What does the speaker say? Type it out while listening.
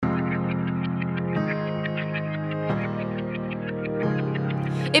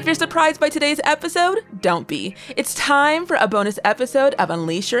If you're surprised by today's episode, don't be. It's time for a bonus episode of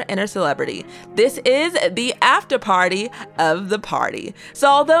Unleash Your Inner Celebrity. This is the after party of the party. So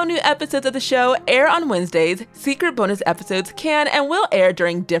although new episodes of the show air on Wednesdays, secret bonus episodes can and will air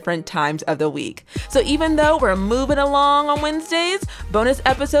during different times of the week. So even though we're moving along on Wednesdays, bonus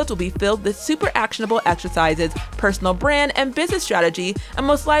episodes will be filled with super actionable exercises, personal brand and business strategy, and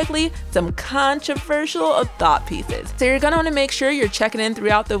most likely some controversial thought pieces. So you're going to want to make sure you're checking in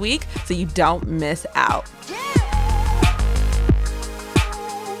throughout the week so you don't miss out.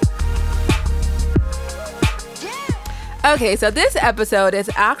 Okay, so this episode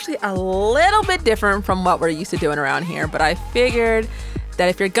is actually a little bit different from what we're used to doing around here, but I figured that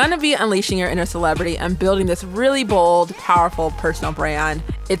if you're gonna be unleashing your inner celebrity and building this really bold, powerful personal brand,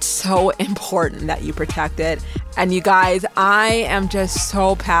 it's so important that you protect it. And you guys, I am just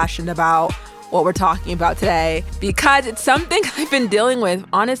so passionate about what we're talking about today because it's something I've been dealing with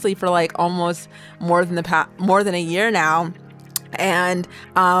honestly for like almost more than a year now. And,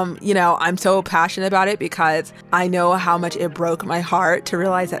 I'm so passionate about it because I know how much it broke my heart to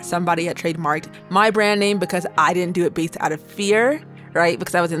realize that somebody had trademarked my brand name because I didn't do it based out of fear, right?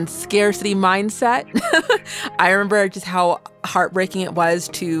 Because I was in scarcity mindset. I remember just how heartbreaking it was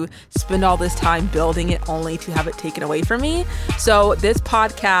to spend all this time building it only to have it taken away from me. So this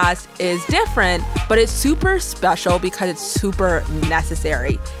podcast is different, but it's super special because it's super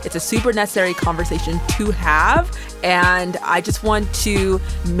necessary. It's a super necessary conversation to have. And I just want to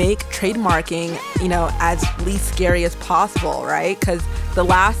make trademarking, as least scary as possible, right? Because the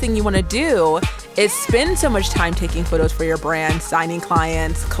last thing you want to do is spend so much time taking photos for your brand, signing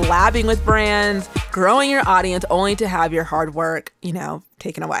clients, collabing with brands, growing your audience only to have your hard work,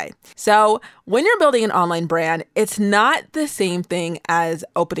 taken away. So when you're building an online brand, it's not the same thing as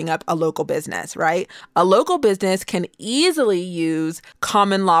opening up a local business, right? A local business can easily use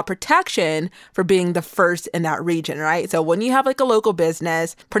common law protection for being the first in that region, right? So when you have like a local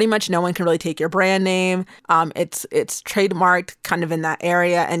business, pretty much no one can really take your brand name. It's trademarked kind of in that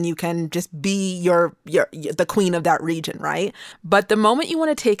area, and you can just be the queen of that region, right? But the moment you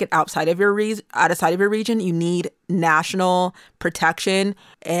want to take it outside of your region, you need national protection,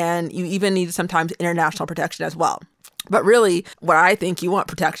 and you even need sometimes international protection as well. But really, what I think you want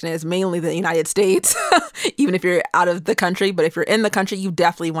protection is mainly the United States, even if you're out of the country. But if you're in the country, you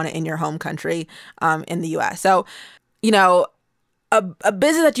definitely want it in your home country, in the US. So, a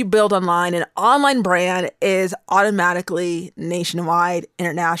business that you build online, an online brand, is automatically nationwide,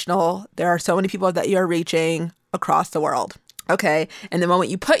 international. There are so many people that you're reaching across the world. Okay. And the moment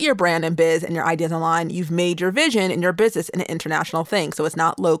you put your brand and biz and your ideas online, you've made your vision and your business an international thing. So it's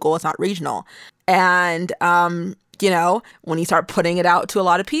not local, it's not regional. And, when you start putting it out to a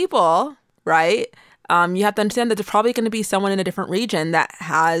lot of people, right, you have to understand that there's probably going to be someone in a different region that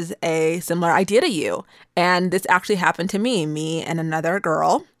has a similar idea to you. And this actually happened to me and another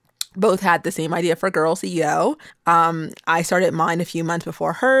girl. Both had the same idea for Girl CEO. I started mine a few months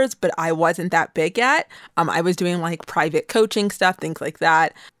before hers, but I wasn't that big yet. I was doing like private coaching stuff, things like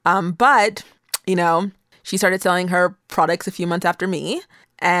that. But she started selling her products a few months after me.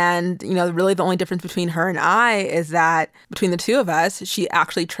 And, really the only difference between her and I is that between the two of us, she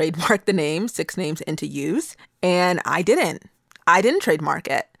actually trademarked the name 6 Names Into Use, and I didn't trademark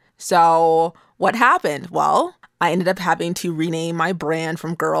it. So what happened? Well, I ended up having to rename my brand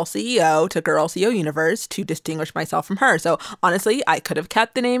from Girl CEO to Girl CEO Universe to distinguish myself from her. So honestly, I could have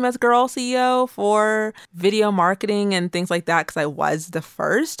kept the name as Girl CEO for video marketing and things like that because I was the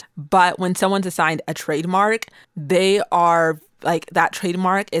first. But when someone's assigned a trademark, they are like, that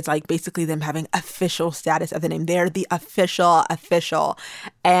trademark is like basically them having official status of the name. They're the official.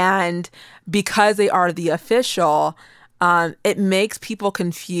 And because they are the official, it makes people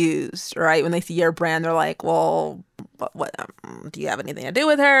confused, right? When they see your brand, they're like, well, what do you have anything to do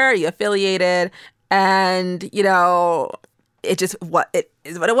with her? Are you affiliated? And, it just it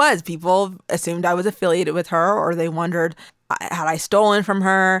is what it was. People assumed I was affiliated with her, or they wondered, had I stolen from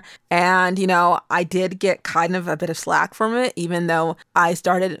her? And, I did get kind of a bit of slack from it, even though I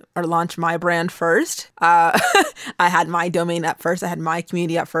started or launched my brand first. I had my domain up first. I had my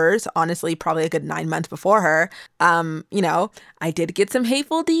community up first, honestly, probably a good 9 months before her. I did get some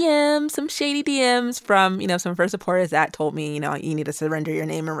hateful DMs, some shady DMs from, some first supporters that told me, you need to surrender your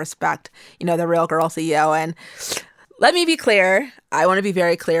name and respect, the real Girl CEO. And let me be clear. I want to be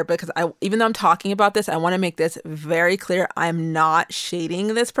very clear because even though I'm talking about this, I want to make this very clear. I'm not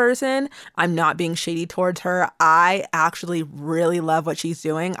shading this person. I'm not being shady towards her. I actually really love what she's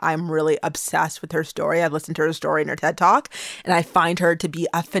doing. I'm really obsessed with her story. I've listened to her story in her TED Talk, and I find her to be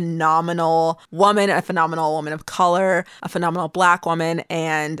a phenomenal woman of color, a phenomenal Black woman.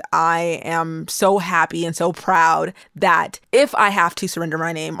 And I am so happy and so proud that if I have to surrender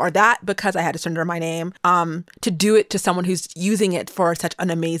my name, or that because I had to surrender my name, to do it to someone who's using it for such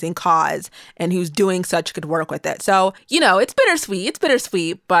an amazing cause and who's doing such good work with it. So, it's bittersweet,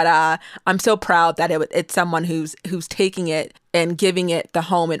 but I'm so proud that it's someone who's taking it and giving it the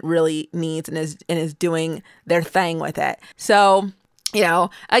home it really needs and is doing their thing with it. So,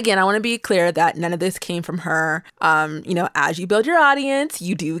 again, I want to be clear that none of this came from her. As you build your audience,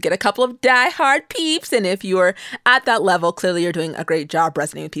 you do get a couple of diehard peeps. And if you're at that level, clearly you're doing a great job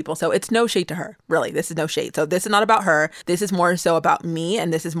resonating with people. So it's no shade to her. Really, this is no shade. So this is not about her. This is more so about me.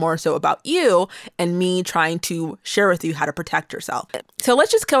 And this is more so about you and me trying to share with you how to protect yourself. So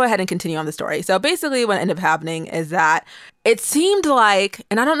let's just go ahead and continue on the story. So basically what ended up happening is that it seemed like,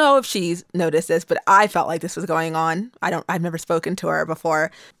 and I don't know if she's noticed this, but I felt like this was going on. I've never spoken to her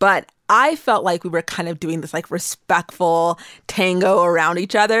before, but I felt like we were kind of doing this like respectful tango around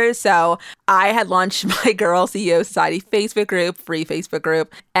each other. So I had launched my Girl CEO Society Facebook group, free Facebook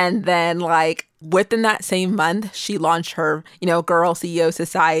group. And then like within that same month, she launched her, Girl CEO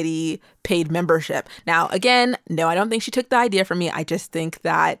Society paid membership. Now, again, no, I don't think she took the idea from me. I just think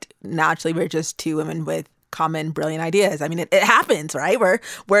that naturally we're just two women with common brilliant ideas. I mean, it happens, right? We're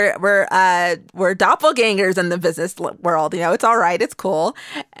doppelgangers in the business world. It's all right. It's cool.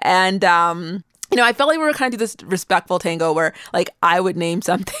 And I felt like we were kind of do this respectful tango where like I would name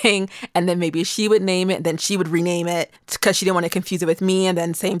something and then maybe she would name it, then she would rename it because she didn't want to confuse it with me. And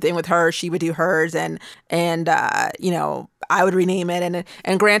then same thing with her, she would do hers and I would rename it.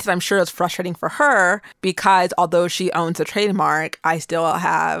 And granted, I'm sure it's frustrating for her because although she owns the trademark, I still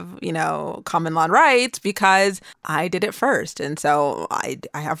have, common law rights because I did it first. And so I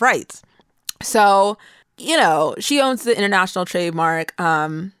have rights. So, she owns the international trademark.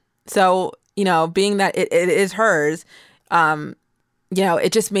 So, being that it is hers,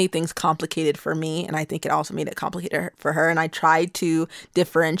 it just made things complicated for me. And I think it also made it complicated for her. And I tried to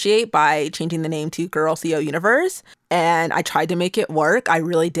differentiate by changing the name to Girl CEO Universe. And I tried to make it work. I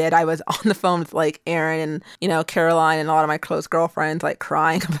really did. I was on the phone with like Erin and, Caroline and a lot of my close girlfriends like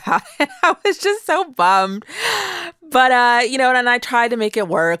crying about it. I was just so bummed. But, and I tried to make it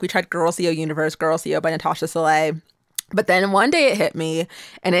work. We tried Girl CEO Universe, Girl CEO by Natasha Soleil. But then one day it hit me,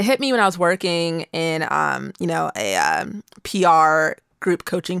 and it hit me when I was working in, a PR group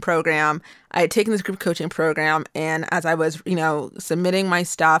coaching program. I had taken this group coaching program, and as I was, submitting my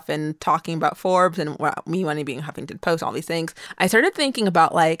stuff and talking about Forbes and me wanting to be in Huffington Post, all these things, I started thinking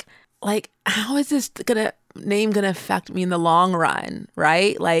about like how is this name gonna affect me in the long run,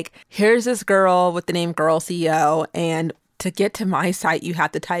 right? Like, here's this girl with the name Girl CEO, and to get to my site, you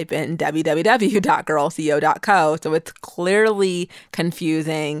have to type in www.girlceo.co. So it's clearly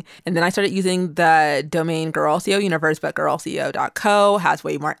confusing. And then I started using the domain Girl CEO Universe, but girlceo.co has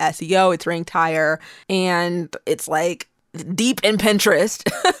way more SEO. It's ranked higher. And it's like deep in Pinterest.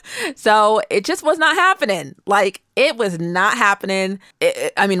 So it just was not happening. Like, it was not happening.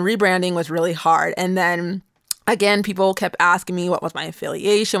 Rebranding was really hard. And then again, people kept asking me what was my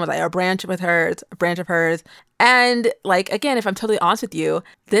affiliation. Was I a branch of hers? And like, again, if I'm totally honest with you,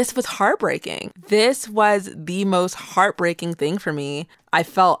 this was heartbreaking. This was the most heartbreaking thing for me. I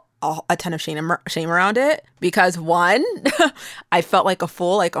felt a ton of shame around it because one, I felt like a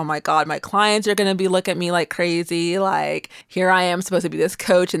fool. Like, oh my God, my clients are going to be looking at me like crazy. Like, here I am supposed to be this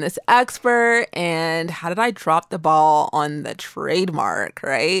coach and this expert. And how did I drop the ball on the trademark,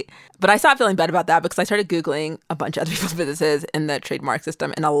 right? But I stopped feeling bad about that because I started Googling a bunch of other people's businesses in the trademark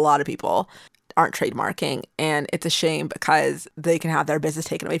system. And a lot of people aren't trademarking. And it's a shame because they can have their business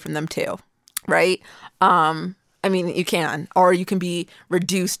taken away from them too, right? You can, or you can be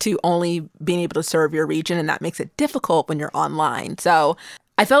reduced to only being able to serve your region, and that makes it difficult when you're online. So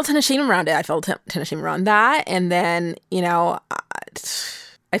I felt a ton of shame around it. I felt a ton of shame around that. And then,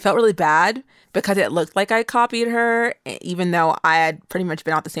 I felt really bad because it looked like I copied her, even though I had pretty much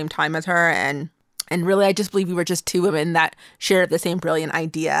been out the same time as her. And really, I just believe we were just two women that shared the same brilliant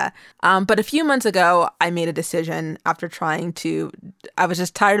idea. But a few months ago, I made a decision after I was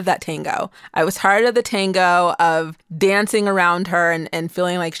just tired of that tango. I was tired of the tango of dancing around her and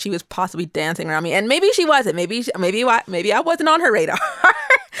feeling like she was possibly dancing around me. And maybe she wasn't. Maybe I wasn't on her radar.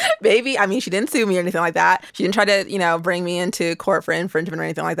 Maybe, I mean, she didn't sue me or anything like that. She didn't try to, bring me into court for infringement or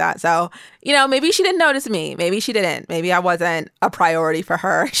anything like that. So, maybe she didn't notice me. Maybe she didn't. Maybe I wasn't a priority for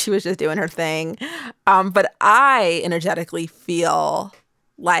her. She was just doing her thing. But I energetically feel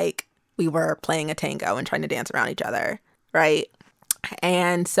like we were playing a tango and trying to dance around each other, right?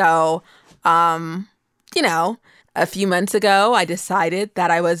 And so, a few months ago, I decided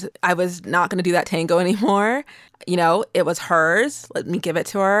that I was not going to do that tango anymore. It was hers. Let me give it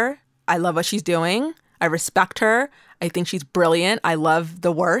to her. I love what she's doing. I respect her. I think she's brilliant. I love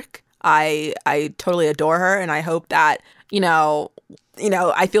the work. I totally adore her. And I hope that,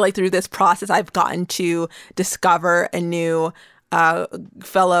 I feel like through this process, I've gotten to discover a new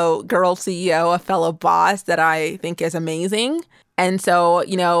fellow girl CEO, a fellow boss that I think is amazing. And so,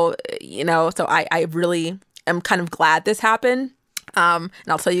 so I really am kind of glad this happened. And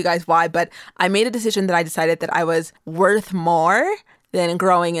I'll tell you guys why, but I made a decision that I decided that I was worth more than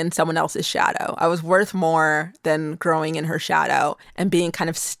growing in someone else's shadow. I was worth more than growing in her shadow and being kind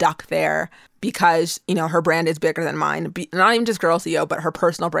of stuck there because, her brand is bigger than mine. Not even just Girl CEO, but her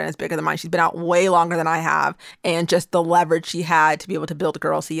personal brand is bigger than mine. She's been out way longer than I have. And just the leverage she had to be able to build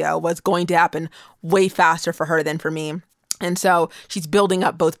Girl CEO was going to happen way faster for her than for me. And so she's building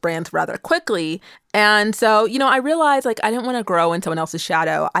up both brands rather quickly. And so, I realized I didn't want to grow in someone else's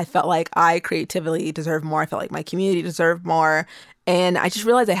shadow. I felt like I creatively deserved more. I felt like my community deserved more. And I just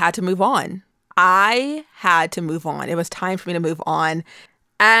realized I had to move on. I had to move on. It was time for me to move on.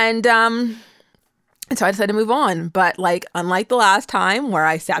 And so I decided to move on. But unlike the last time where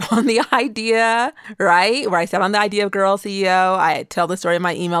I sat on the idea, right? Where I sat on the idea of Girl CEO, I tell the story in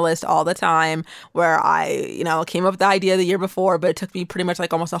my email list all the time where I, came up with the idea the year before, but it took me pretty much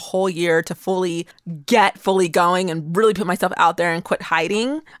almost a whole year to fully going and really put myself out there and quit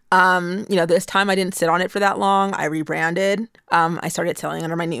hiding. This time I didn't sit on it for that long. I rebranded. I started selling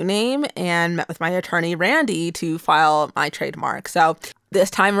under my new name and met with my attorney, Randy, to file my trademark. So this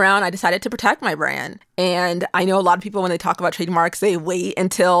time around, I decided to protect my brand. And I know a lot of people, when they talk about trademarks, they wait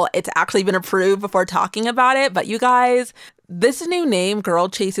until it's actually been approved before talking about it. But you guys, this new name, Girl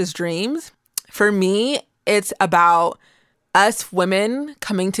Chases Dreams, for me, it's about us women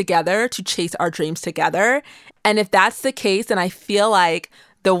coming together to chase our dreams together. And if that's the case, then I feel like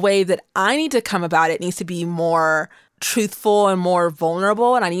the way that I need to come about it needs to be more truthful and more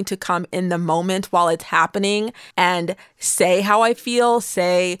vulnerable. And I need to come in the moment while it's happening and say how I feel,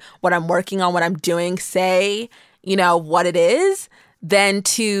 say what I'm working on, what I'm doing, say, what it is, than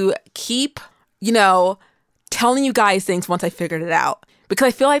to keep, telling you guys things once I figured it out. Because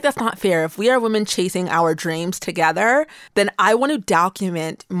I feel like that's not fair. If we are women chasing our dreams together, then I want to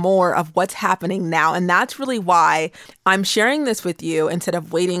document more of what's happening now. And that's really why I'm sharing this with you instead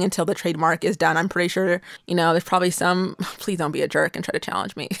of waiting until the trademark is done. I'm pretty sure, there's probably some, please don't be a jerk and try to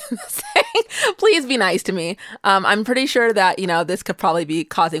challenge me. Please be nice to me. I'm pretty sure that, this could probably be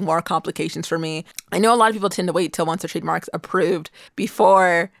causing more complications for me. I know a lot of people tend to wait till once the trademark's approved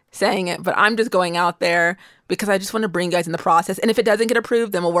before saying it, but I'm just going out there because I just want to bring you guys in the process. And if it doesn't get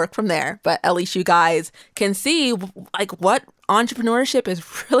approved, then we'll work from there. But at least you guys can see what entrepreneurship is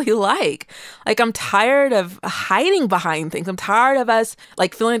really like. I'm tired of hiding behind things. I'm tired of us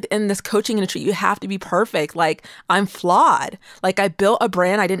feeling in this coaching industry, you have to be perfect. I'm flawed. I built a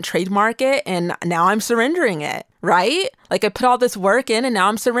brand, I didn't trademark it, and now I'm surrendering it, right? I put all this work in and now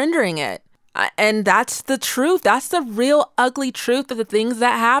I'm surrendering it. And that's the truth. That's the real ugly truth of the things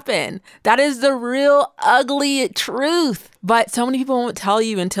that happen. That is the real ugly truth. But so many people won't tell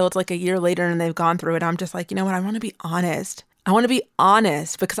you until it's a year later and they've gone through it. I'm just you know what? I want to be honest. I want to be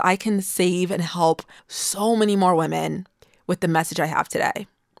honest because I can save and help so many more women with the message I have today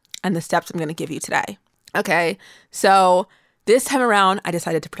and the steps I'm going to give you today. Okay. So this time around, I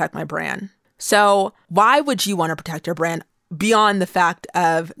decided to protect my brand. So why would you want to protect your brand? Beyond the fact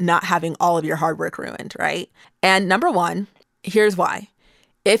of not having all of your hard work ruined, right? And number one, here's why.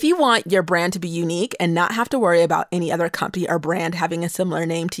 If you want your brand to be unique and not have to worry about any other company or brand having a similar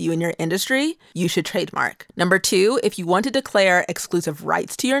name to you in your industry, you should trademark. Number two, if you want to declare exclusive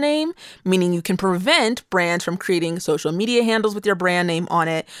rights to your name, meaning you can prevent brands from creating social media handles with your brand name on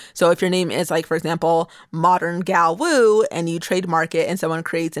it. So if your name is for example, Modern Gal Woo, and you trademark it and someone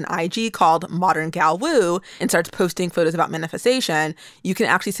creates an IG called Modern Gal Woo and starts posting photos about manifestation, you can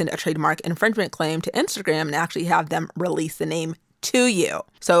actually send a trademark infringement claim to Instagram and actually have them release the name to you.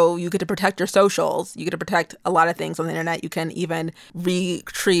 So you get to protect your socials. You get to protect a lot of things on the internet. You can even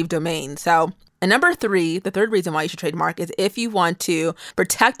retrieve domains. So, and number three, the third reason why you should trademark is if you want to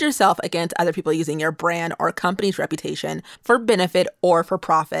protect yourself against other people using your brand or company's reputation for benefit or for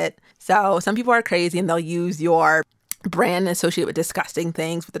profit. So some people are crazy and they'll use your brand associated with disgusting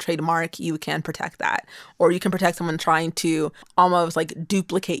things with the trademark, you can protect that. Or you can protect someone trying to almost like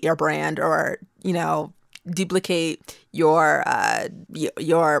duplicate your brand, or, duplicate your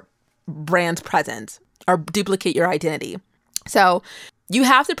brand's presence, or duplicate your identity. So you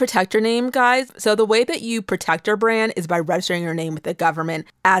have to protect your name, guys. So the way that you protect your brand is by registering your name with the government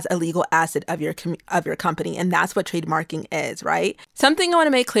as a legal asset of your company. And that's what trademarking is, right? Something I want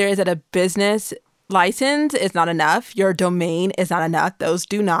to make clear is that a business license is not enough. Your domain is not enough. Those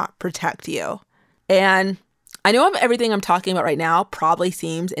do not protect you. And I know everything I'm talking about right now probably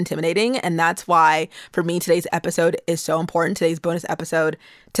seems intimidating, and that's why, for me, today's episode is so important. Today's bonus episode,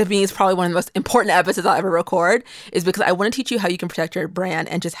 to me, is probably one of the most important episodes I'll ever record, is because I want to teach you how you can protect your brand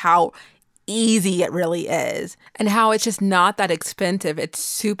and just how easy it really is, and how it's just not that expensive. It's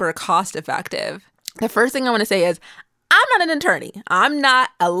super cost effective. The first thing I want to say is, I'm not an attorney. I'm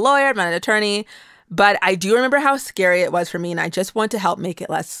not a lawyer. I'm not an attorney. But I do remember how scary it was for me, and I just want to help make it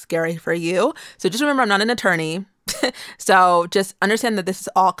less scary for you. So just remember, I'm not an attorney. So just understand that this is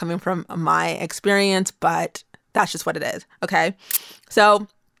all coming from my experience, but that's just what it is, okay? So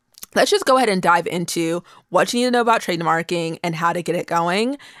let's just go ahead and dive into what you need to know about trademarking and how to get it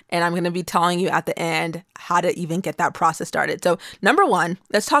going. And I'm going to be telling you at the end how to even get that process started. So number one,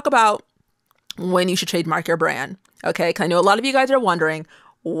 let's talk about when you should trademark your brand, okay? Because I know a lot of you guys are wondering,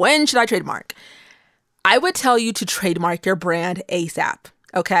 when should I trademark? I would tell you to trademark your brand ASAP,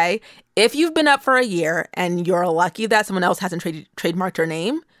 okay? If you've been up for a year and you're lucky that someone else hasn't trademarked your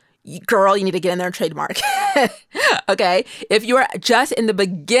name, girl, you need to get in there and trademark, okay? If you're just in the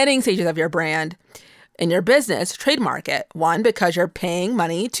beginning stages of your brand in your business, trademark it. One, because you're paying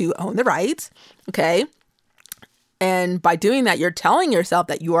money to own the rights, okay? And by doing that, you're telling yourself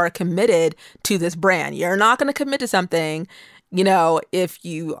that you are committed to this brand. You're not going to commit to something, if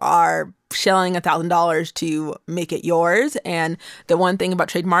you are shelling $1,000 to make it yours. And the one thing about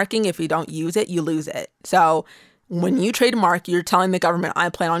trademarking, if you don't use it, you lose it. So when you trademark, you're telling the government, I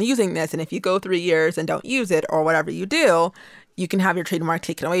plan on using this. And if you go 3 years and don't use it, or whatever you do, you can have your trademark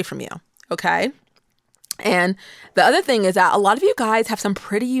taken away from you. Okay. And the other thing is that a lot of you guys have some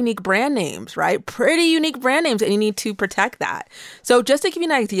pretty unique brand names, right? Pretty unique brand names, and you need to protect that. So just to give you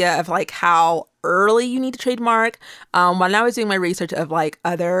an idea of like how early you need to trademark, when I was doing my research of like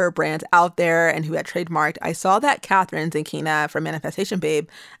other brands out there and who had trademarked, I saw that Catherine Zankina from Manifestation Babe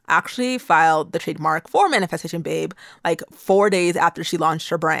actually filed the trademark for Manifestation Babe like 4 days after she launched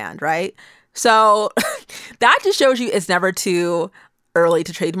her brand, right? So that just shows you it's never too early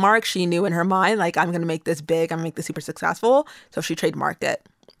to trademark. She knew in her mind, like, I'm going to make this big, I'm going to make this super successful. So she trademarked it.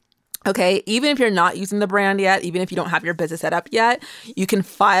 Okay, even if you're not using the brand yet, even if you don't have your business set up yet, you can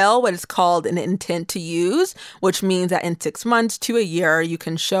file what is called an intent to use, which means that in 6 months to a year, you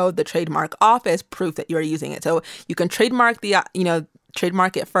can show the trademark office proof that you are using it. So you can trademark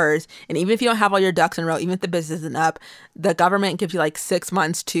trademark it first. And even if you don't have all your ducks in a row, even if the business isn't up, the government gives you like 6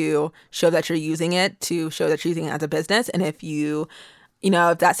 months to show that you're using it, to show that you're using it as a business. And if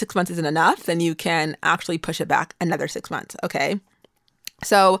if that 6 months isn't enough, then you can actually push it back another 6 months. Okay.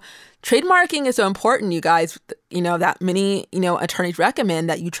 So trademarking is so important, you guys, that many, attorneys recommend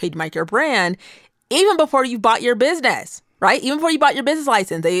that you trademark your brand even before you bought your business, right? Even before you bought your business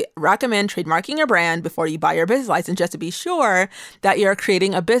license, they recommend trademarking your brand before you buy your business license, just to be sure that you're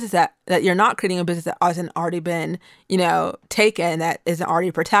creating a business that you're not creating a business that hasn't already been, taken, that isn't already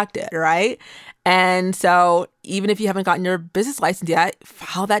protected, right? And so even if you haven't gotten your business license yet,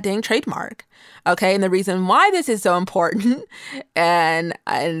 file that dang trademark. Okay. And the reason why this is so important, and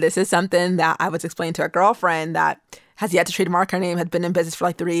this is something that I was explaining to a girlfriend that has yet to trademark her name, has been in business for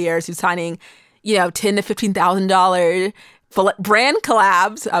like 3 years, who's signing, $10,000 to $15,000 brand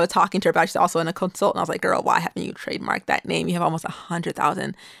collabs. I was talking to her about, she's also a consultant. I was like, girl, why haven't you trademarked that name? You have almost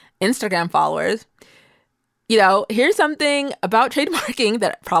 100,000 Instagram followers. Here's something about trademarking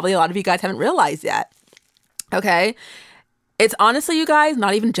that probably a lot of you guys haven't realized yet. Okay. It's honestly, you guys,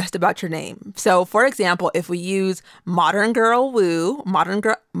 not even just about your name. So for example, if we use Modern Gal Woo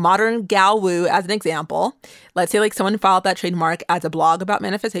as an example, let's say like someone filed that trademark as a blog about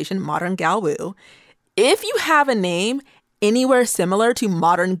manifestation, Modern Gal Woo. If you have a name anywhere similar to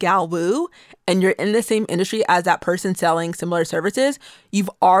Modern Gal Woo and you're in the same industry as that person selling similar services, you've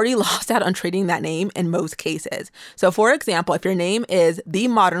already lost out on trading that name in most cases. So for example, if your name is The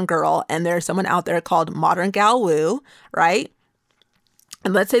Modern Girl and there's someone out there called Modern Gal Woo, right?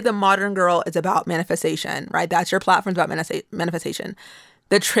 And let's say The Modern Girl is about manifestation, right? That's your platform, about manifestation.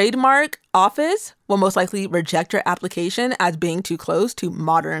 The trademark office will most likely reject your application as being too close to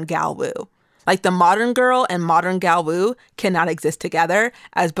Modern Gal Woo. Like The Modern Girl and Modern Gal Woo cannot exist together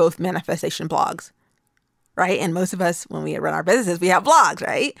as both manifestation blogs. right? And most of us, when we run our businesses, we have blogs,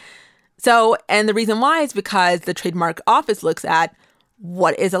 right? So, and the reason why is because the trademark office looks at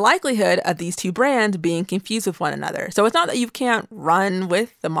what is the likelihood of these two brands being confused with one another. So it's not that you can't run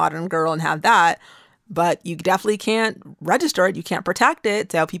with the Modern Girl and have that, but you definitely can't register it. You can't protect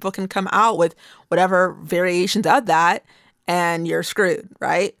it. So people can come out with whatever variations of that and you're screwed,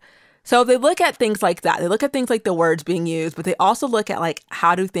 right? So they look at things like that. They look at things like the words being used, but they also look at like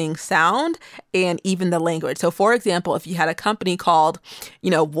how do things sound and even the language. So for example, if you had a company called,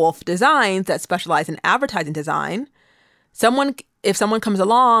 Wolf Designs that specialize in advertising design, if someone comes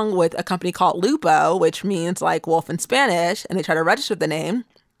along with a company called Lupo, which means like wolf in Spanish, and they try to register the name,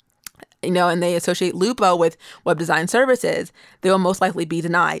 and they associate Lupo with web design services, they will most likely be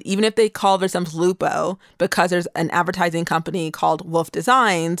denied. Even if they call themselves Lupo, because there's an advertising company called Wolf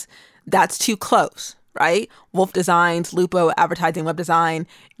Designs, that's too close, right? Wolf Designs, Lupo, advertising, web design,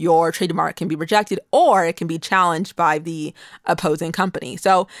 your trademark can be rejected or it can be challenged by the opposing company.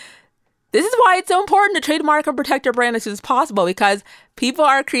 So this is why it's so important to trademark and protect your brand as soon as possible, because people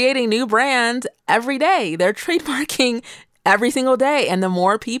are creating new brands every day. They're trademarking every single day. And the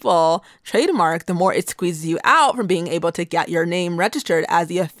more people trademark, the more it squeezes you out from being able to get your name registered as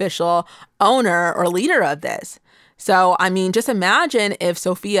the official owner or leader of this. So, just imagine if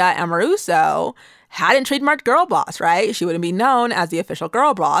Sophia Amoruso hadn't trademarked Girl Boss, right? She wouldn't be known as the official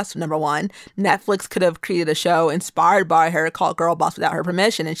Girl Boss, number one. Netflix could have created a show inspired by her called Girl Boss without her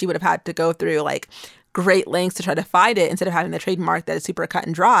permission, and she would have had to go through like great lengths to try to fight it instead of having the trademark that is super cut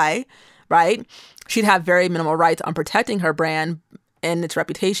and dry, right? She'd have very minimal rights on protecting her brand and its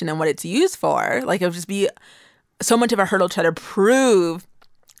reputation and what it's used for. Like, it would just be so much of a hurdle to try to prove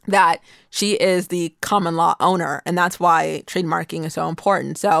that she is the common law owner. And that's why trademarking is so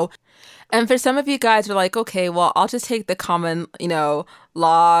important. So, and for some of you guys are like, okay, well, I'll just take the common,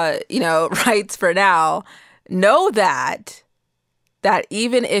 law, rights for now. Know that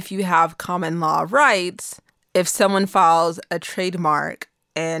even if you have common law rights, if someone files a trademark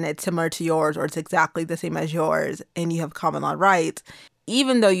and it's similar to yours or it's exactly the same as yours and you have common law rights,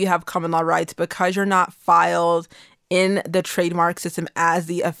 even though you have common law rights, because you're not filed in the trademark system as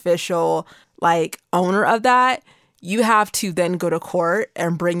the official owner of that, you have to then go to court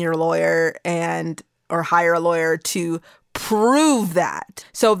and bring your lawyer or hire a lawyer to prove that.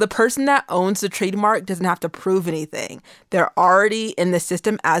 So the person that owns the trademark doesn't have to prove anything. They're already in the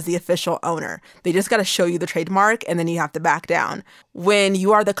system as the official owner. They just got to show you the trademark and then you have to back down. When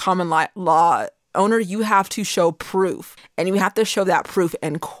you are the common law owner, you have to show proof, and you have to show that proof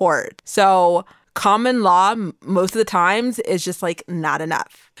in court. So common law, most of the times, is just not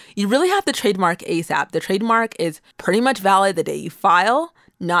enough. You really have to trademark ASAP. The trademark is pretty much valid the day you file,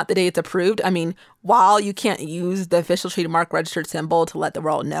 not the day it's approved. While you can't use the official trademark registered symbol to let the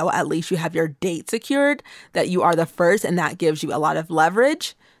world know, at least you have your date secured, that you are the first, and that gives you a lot of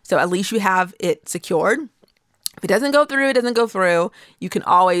leverage. So at least you have it secured. If it doesn't go through, it doesn't go through. You can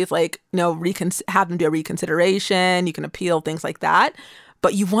always have them do a reconsideration. You can appeal, things like that.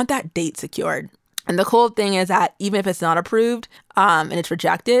 But you want that date secured. And the cool thing is that even if it's not approved and it's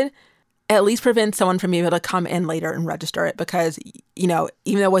rejected, it at least prevents someone from being able to come in later and register it, because, even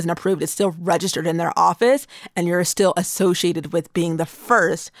though it wasn't approved, it's still registered in their office and you're still associated with being the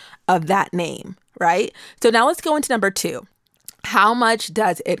first of that name, right? So now let's go into number 2. How much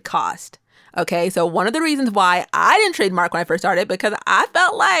does it cost? Okay, so one of the reasons why I didn't trademark when I first started, because I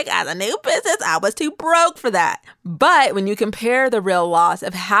felt like as a new business, I was too broke for that. But when you compare the real loss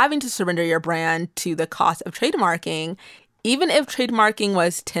of having to surrender your brand to the cost of trademarking, even if trademarking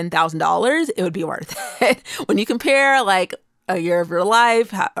was $10,000, it would be worth it. When you compare a year of your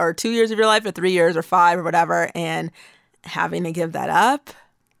life or 2 years of your life or 3 years or 5 or whatever, and having to give that up,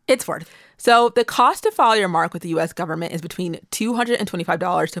 it's worth it. So the cost to file your mark with the U.S. government is between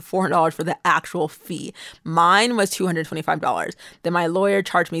 $225 to $400 for the actual fee. Mine was $225. Then my lawyer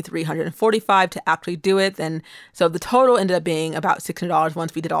charged me $345 to actually do it. So the total ended up being about $600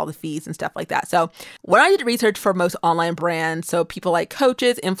 once we did all the fees and stuff like that. So when I did research for most online brands, so people like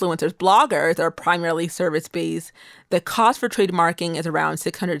coaches, influencers, bloggers are primarily service-based, the cost for trademarking is around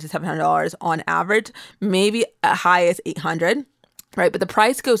 $600 to $700 on average, maybe as high as $800. Right, but the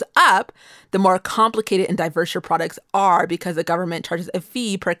price goes up the more complicated and diverse your products are, because the government charges a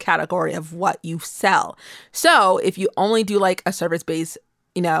fee per category of what you sell. So if you only do a service-based,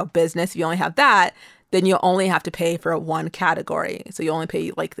 business, if you only have that, then you'll only have to pay for one category. So you only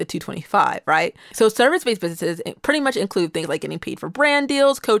pay like the $225, right? So service-based businesses pretty much include things like getting paid for brand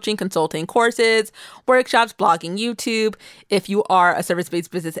deals, coaching, consulting, courses, workshops, blogging, YouTube. If you are a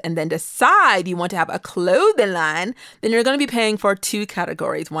service-based business and then decide you want to have a clothing line, then you're going to be paying for two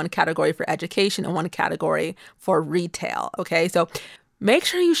categories, one category for education and one category for retail. Okay, so make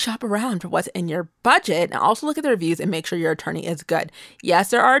sure you shop around for what's in your budget and also look at the reviews and make sure your attorney is good. Yes,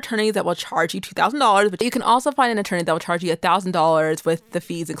 there are attorneys that will charge you $2,000, but you can also find an attorney that will charge you $1,000 with the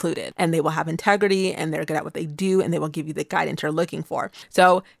fees included. And they will have integrity and they're good at what they do and they will give you the guidance you're looking for.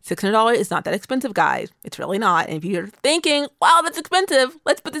 So $600 is not that expensive, guys. It's really not. And if you're thinking, wow, that's expensive,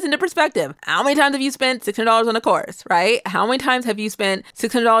 let's put this into perspective. How many times have you spent $600 on a course, right? How many times have you spent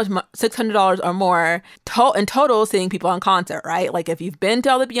 $600 or more in total seeing people on concert, right? Like if you've been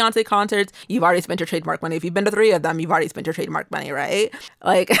to all the Beyonce concerts, you've already spent your trademark money. If you've been to 3 of them, you've already spent your trademark money, right?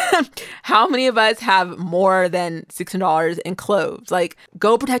 Like, how many of us have more than $600 in clothes? Like,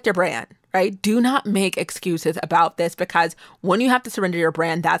 go protect your brand, right? Do not make excuses about this because when you have to surrender your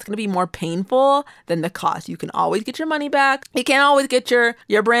brand, that's going to be more painful than the cost. You can always get your money back. You can't always get your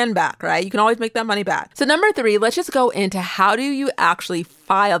brand back, right? You can always make that money back. So number 3, let's just go into how do you actually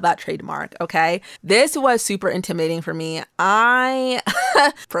file that trademark, okay? This was super intimidating for me. I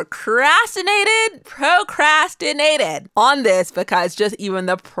procrastinated on this because just even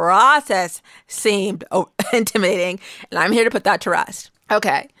the process seemed intimidating, and I'm here to put that to rest.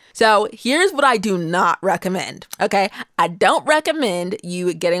 Okay, so here's what I do not recommend, okay? I don't recommend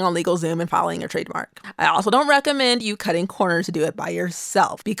you getting on LegalZoom and filing your trademark. I also don't recommend you cutting corners to do it by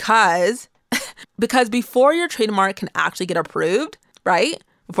yourself because before your trademark can actually get approved, right?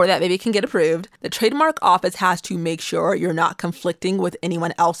 Before that baby can get approved, the trademark office has to make sure you're not conflicting with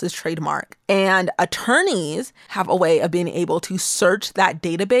anyone else's trademark. And attorneys have a way of being able to search that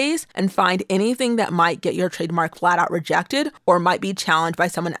database and find anything that might get your trademark flat out rejected or might be challenged by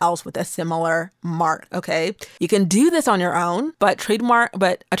someone else with a similar mark, okay? You can do this on your own, but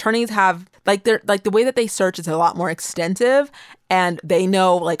attorneys have the way that they search is a lot more extensive, and they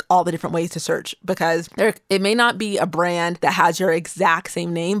know like all the different ways to search because it may not be a brand that has your exact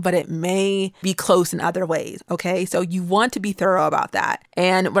same name, but it may be close in other ways. Okay. So you want to be thorough about that.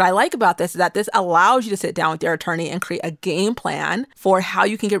 And what I like about this is that this allows you to sit down with your attorney and create a game plan for how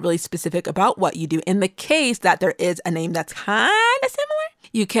you can get really specific about what you do. In the case that there is a name that's kind of similar,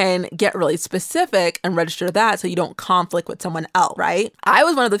 you can get really specific and register that so you don't conflict with someone else, right? I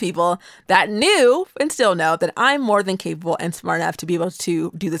was one of the people that knew and still know that I'm more than capable and smart enough to be able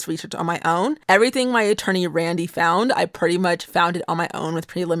to do this research on my own. Everything my attorney Randy found, I pretty much found it on my own with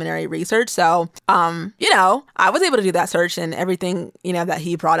preliminary research. So, I was able to do that search and everything, that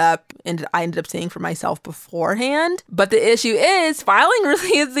he brought up and I ended up seeing for myself beforehand. But the issue is filing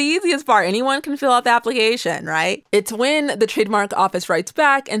really is the easiest part. Anyone can fill out the application, right? It's when the trademark office writes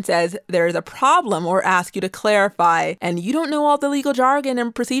back and says there's a problem or asks you to clarify and you don't know all the legal jargon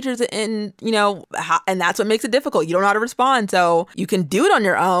and procedures and that's what makes it difficult. You don't know how to respond. So you can do it on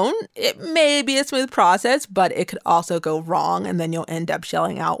your own. It may be a smooth process, but it could also go wrong and then you'll end up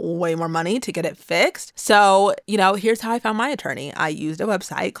shelling out way more money to get it fixed. So, here's how I found my attorney. I used a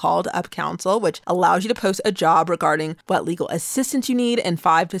website called UpCounsel, which allows you to post a job regarding what legal assistance you need, and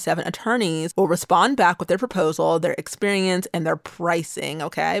 5 to 7 attorneys will respond back with their proposal, their experience, and their pricing,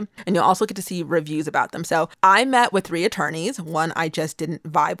 okay? And you'll also get to see reviews about them. So I met with 3 attorneys. One I just didn't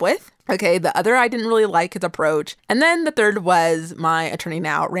vibe with. Okay, the other I didn't really like his approach. And then the third was my attorney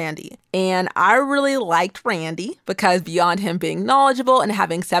now, Randy. And I really liked Randy because beyond him being knowledgeable and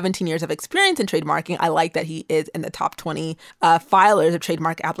having 17 years of experience in trademarking, I like that he is in the top 20 filers of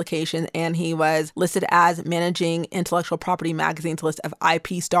trademark applications. And he was listed as managing Intellectual Property Magazine's list of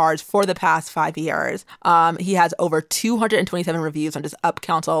IP stars for the past 5 years. He has over 227 reviews on just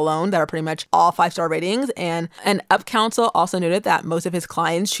UpCounsel alone that are pretty much all 5-star ratings. And UpCounsel also noted that most of his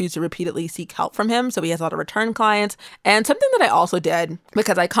clients choose to repeatedly seek help from him. So he has a lot of return clients. And something that I also did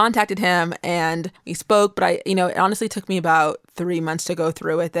because I contacted him and we spoke, but it honestly took me about 3 months to go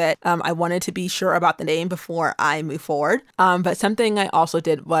through with it. I wanted to be sure about the name before I move forward. But something I also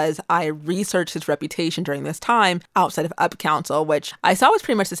did was I researched his reputation during this time outside of UpCounsel, which I saw was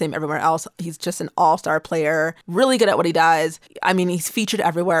pretty much the same everywhere else. He's just an all-star player, really good at what he does. I mean, he's featured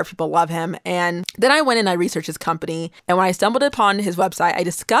everywhere. People love him. And then I went and I researched his company. And when I stumbled upon his website, I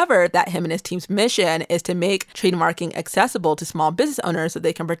discovered that him and his team's mission is to make trademarking accessible to small business owners so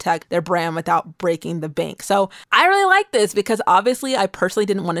they can protect their brand without breaking the bank. So I really like this because because obviously I personally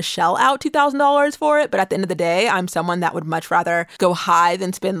didn't want to shell out $2,000 for it. But at the end of the day, I'm someone that would much rather go high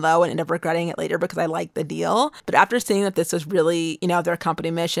than spend low and end up regretting it later because I like the deal. But after seeing that this was really, their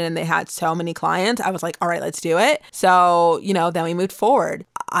company mission and they had so many clients, I was like, all right, let's do it. So, then we moved forward.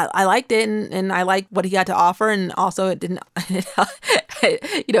 I liked it and I liked what he had to offer. And also it didn't,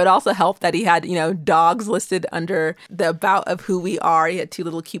 it also helped that he had, dogs listed under the about of who we are. He had 2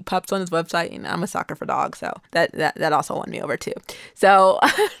 little cute pups on his website, and I'm a sucker for dogs. So that also won me over too. So,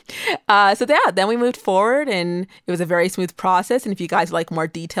 then we moved forward and it was a very smooth process. And if you guys would like more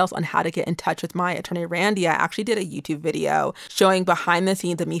details on how to get in touch with my attorney, Randy, I actually did a YouTube video showing behind the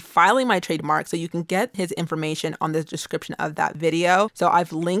scenes of me filing my trademark. So you can get his information on the description of that video. So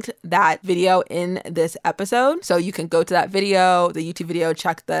I've linked that video in this episode. So you can go to that video, the YouTube video,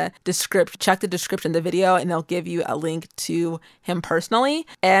 check the description of the video, and they'll give you a link to him personally.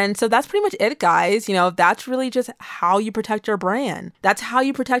 And so that's pretty much it, guys. That's really just how you protect your brand. That's how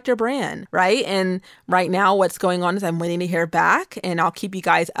you protect your brand, right? And right now what's going on is I'm waiting to hear back, and I'll keep you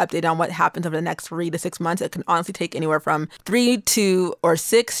guys updated on what happens over the next 3 to 6 months. It can honestly take anywhere from 3 to or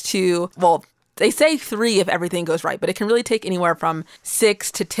 6 to, well, they say 3 if everything goes right, but it can really take anywhere from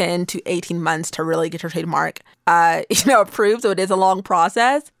 6 to 10 to 18 months to really get your trademark, approved. So it is a long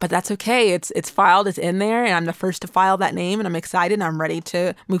process, but that's okay. It's filed, it's in there, and I'm the first to file that name, and I'm excited and I'm ready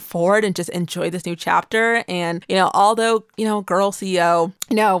to move forward and just enjoy this new chapter. And, although, Girl CEO,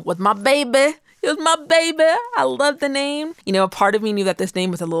 with my baby, it was my baby. I love the name. A part of me knew that this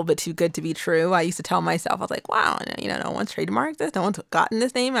name was a little bit too good to be true. I used to tell myself, I was like, wow, no one's trademarked this. No one's gotten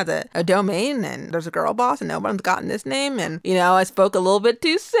this name as a domain. And there's a girl boss and no one's gotten this name. And, I spoke a little bit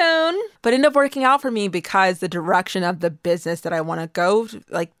too soon. But it ended up working out for me because the direction of the business that I want to go,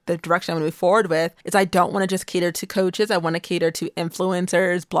 like the direction I'm going to move forward with, is I don't want to just cater to coaches. I want to cater to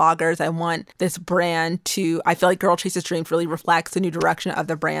influencers, bloggers. I want this brand to, I feel like Girl Chases Dreams really reflects the new direction of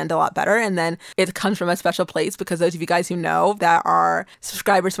the brand a lot better. And then it comes from a special place because those of you guys who know that are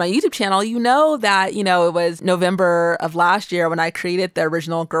subscribers to my YouTube channel, that, it was November of last year when I created the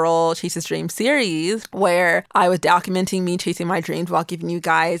original Girl Chases Dreams series where I was documenting me chasing my dreams while giving you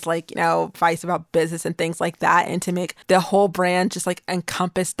guys advice about business and things like that. And to make the whole brand just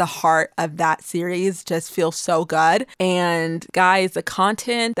encompass the heart of that series just feel so good. And guys, the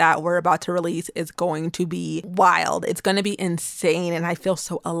content that we're about to release is going to be wild. It's going to be insane. And I feel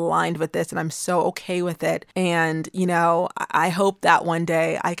so aligned with this and I'm so okay with it. And, I hope that one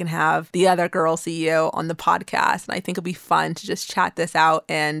day I can have the other Girl CEO on the podcast. And I think it'll be fun to just chat this out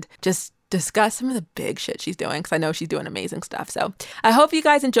and just discuss some of the big shit she's doing because I know she's doing amazing stuff. So I hope you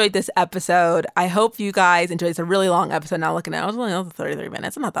guys enjoyed this episode. I hope you guys enjoyed. It's a really long episode. Now looking at it, it was only 33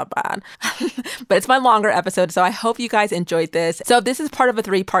 minutes. It's not that bad, but it's my longer episode. So I hope you guys enjoyed this. So this is part of a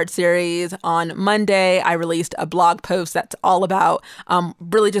 3-part series. On Monday, I released a blog post that's all about,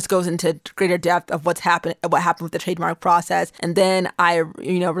 really just goes into greater depth of what happened with the trademark process. And then I,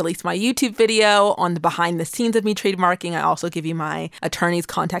 released my YouTube video on the behind the scenes of me trademarking. I also give you my attorney's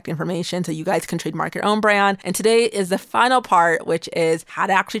contact information so you guys can trademark your own brand. And today is the final part, which is how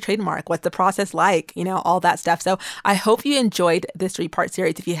to actually trademark. What's the process like? All that stuff. So I hope you enjoyed this 3-part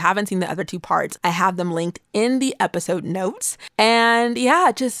series. If you haven't seen the other 2 parts, I have them linked in the episode notes. And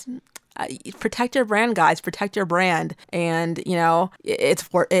yeah, just protect your brand, guys. Protect your brand. And,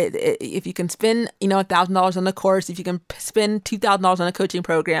 it's worth it. If you can spend, $1,000 on a course, if you can spend $2,000 on a coaching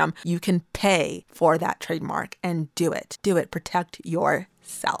program, you can pay for that trademark and do it. Protect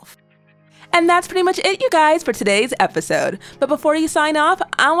yourself. And that's pretty much it, you guys, for today's episode. But before you sign off,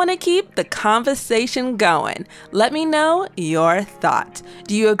 I want to keep the conversation going. Let me know your thoughts.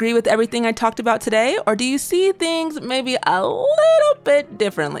 Do you agree with everything I talked about today? Or do you see things maybe a little bit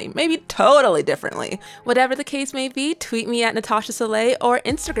differently? Maybe totally differently? Whatever the case may be, tweet me at Natasha Soleil or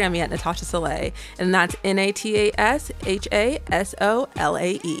Instagram me at Natasha Soleil. And that's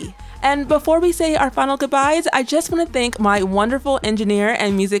NATASHASOLAE. And before we say our final goodbyes, I just want to thank my wonderful engineer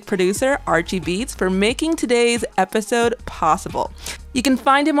and music producer, Archie Beats, for making today's episode possible. You can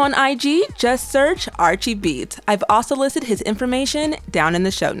find him on IG, just search Archie Beats. I've also listed his information down in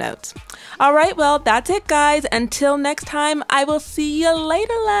the show notes. All right, well, that's it, guys. Until next time, I will see you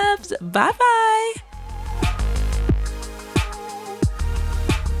later, loves. Bye-bye.